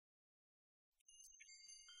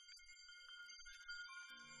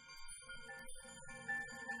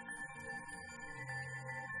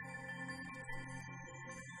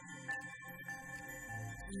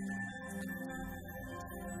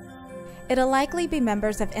It'll likely be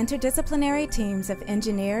members of interdisciplinary teams of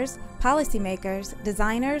engineers, policymakers,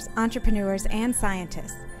 designers, entrepreneurs, and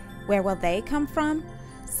scientists. Where will they come from?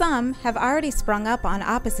 Some have already sprung up on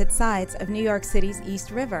opposite sides of New York City's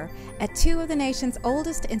East River at two of the nation's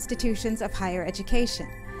oldest institutions of higher education.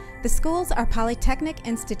 The schools are Polytechnic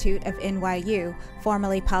Institute of NYU,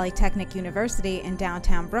 formerly Polytechnic University in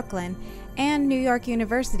downtown Brooklyn, and New York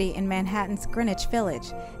University in Manhattan's Greenwich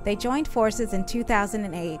Village. They joined forces in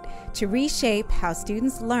 2008 to reshape how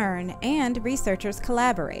students learn and researchers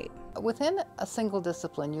collaborate. Within a single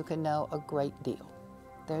discipline, you can know a great deal.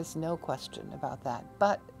 There's no question about that.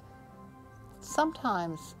 But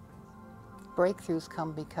sometimes breakthroughs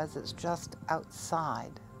come because it's just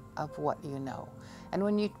outside of what you know. And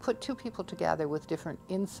when you put two people together with different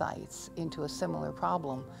insights into a similar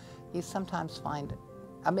problem, you sometimes find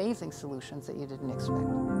amazing solutions that you didn't expect.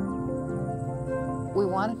 We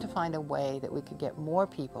wanted to find a way that we could get more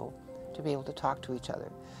people to be able to talk to each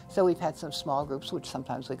other. So we've had some small groups, which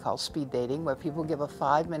sometimes we call speed dating, where people give a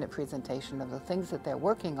 5-minute presentation of the things that they're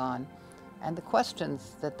working on and the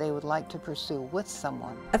questions that they would like to pursue with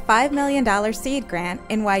someone. A $5 million seed grant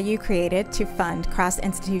NYU created to fund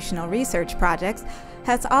cross-institutional research projects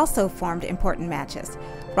has also formed important matches.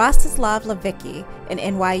 Rostislav Levicki, an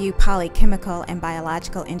NYU Poly chemical and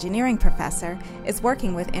biological engineering professor, is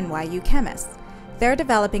working with NYU chemists. They're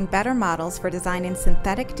developing better models for designing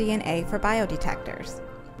synthetic DNA for biodetectors.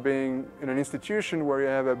 Being in an institution where you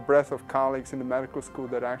have a breadth of colleagues in the medical school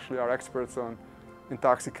that actually are experts in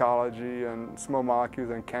toxicology and small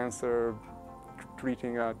molecules and cancer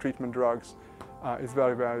treatment drugs is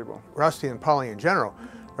very valuable. Rusty and Poly in general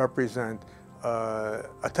represent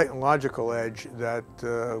a technological edge that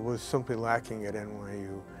was simply lacking at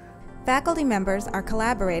NYU. Faculty members are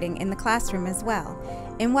collaborating in the classroom as well.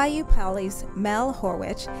 NYU Poly's Mel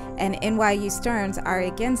Horwich and NYU Stern's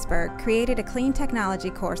Ari Ginsberg created a clean technology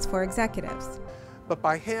course for executives. But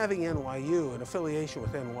by having NYU, an affiliation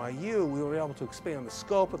with NYU, we were able to expand the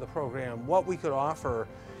scope of the program, what we could offer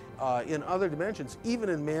in other dimensions, even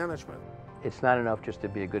in management. It's not enough just to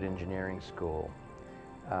be a good engineering school.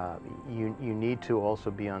 You need to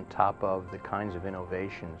also be on top of the kinds of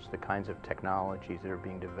innovations, the kinds of technologies that are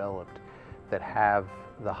being developed that have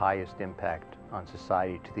the highest impact on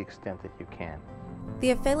society to the extent that you can.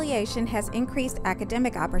 The affiliation has increased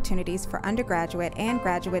academic opportunities for undergraduate and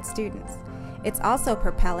graduate students. It's also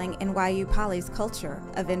propelling NYU Poly's culture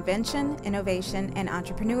of invention, innovation, and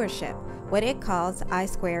entrepreneurship, what it calls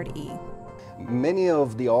I²E. Many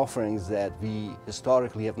of the offerings that we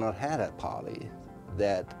historically have not had at Poly,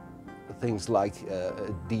 that things like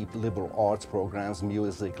deep liberal arts programs,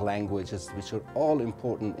 music, languages, which are all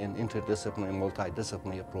important in interdisciplinary,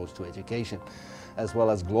 multidisciplinary approach to education, as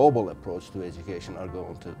well as global approach to education, are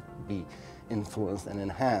going to be influenced and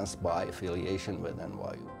enhanced by affiliation with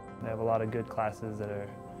NYU. They have a lot of good classes that are,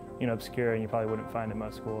 obscure and you probably wouldn't find in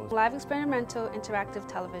most schools. Live experimental interactive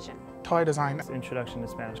television. Toy design. Introduction to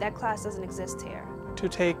Spanish. That class doesn't exist here. To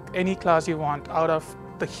take any class you want out of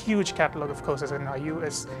the huge catalog of courses at NYU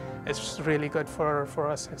is really good for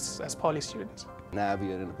us as Poly students. Now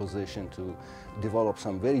we are in a position to develop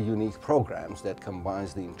some very unique programs that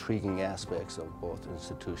combines the intriguing aspects of both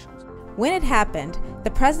institutions. When it happened,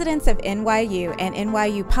 the presidents of NYU and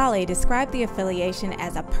NYU Poly described the affiliation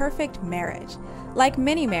as a perfect marriage. Like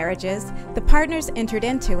many marriages, the partners entered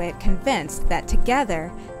into it convinced that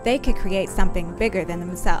together they could create something bigger than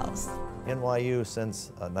themselves. NYU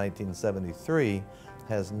since 1973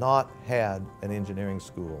 has not had an engineering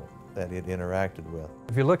school that it interacted with.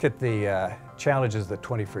 If you look at the challenges of the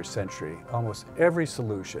 21st century, almost every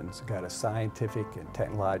solution's got a scientific and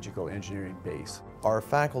technological engineering base. Our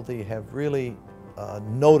faculty have really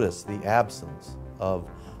noticed the absence of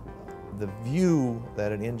the view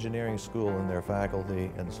that an engineering school and their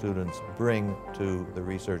faculty and students bring to the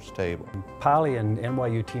research table. Poly and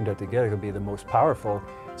NYU teamed up together to be the most powerful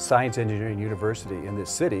science engineering university in this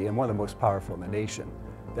city and one of the most powerful in the nation.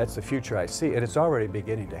 That's the future I see, and it's already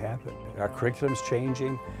beginning to happen. Our curriculum's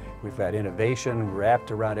changing, we've got innovation wrapped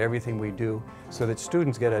around everything we do, so that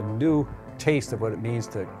students get a new taste of what it means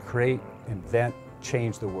to create, invent,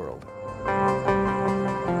 change the world.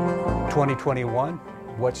 2021,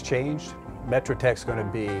 what's changed? Metrotech's going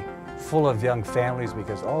to be full of young families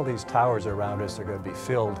because all these towers around us are going to be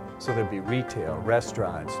filled, so there'll be retail,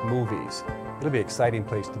 restaurants, movies. It'll be an exciting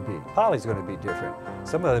place to be. Poly's going to be different.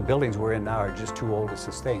 Some of the buildings we're in now are just too old to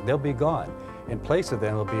sustain. They'll be gone. In place of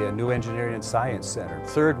them will be a new engineering and science center.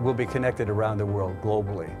 Third, we'll be connected around the world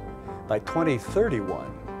globally. By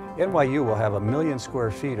 2031, NYU will have 1 million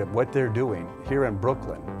square feet of what they're doing here in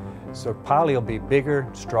Brooklyn. So Poly will be bigger,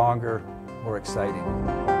 stronger, more exciting.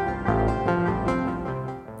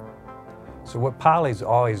 So what Poly's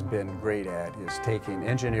always been great at is taking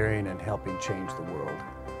engineering and helping change the world.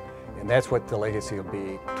 And that's what the legacy will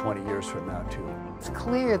be 20 years from now, too. It's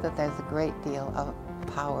clear that there's a great deal of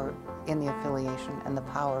power in the affiliation, and the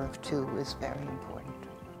power of two is very important.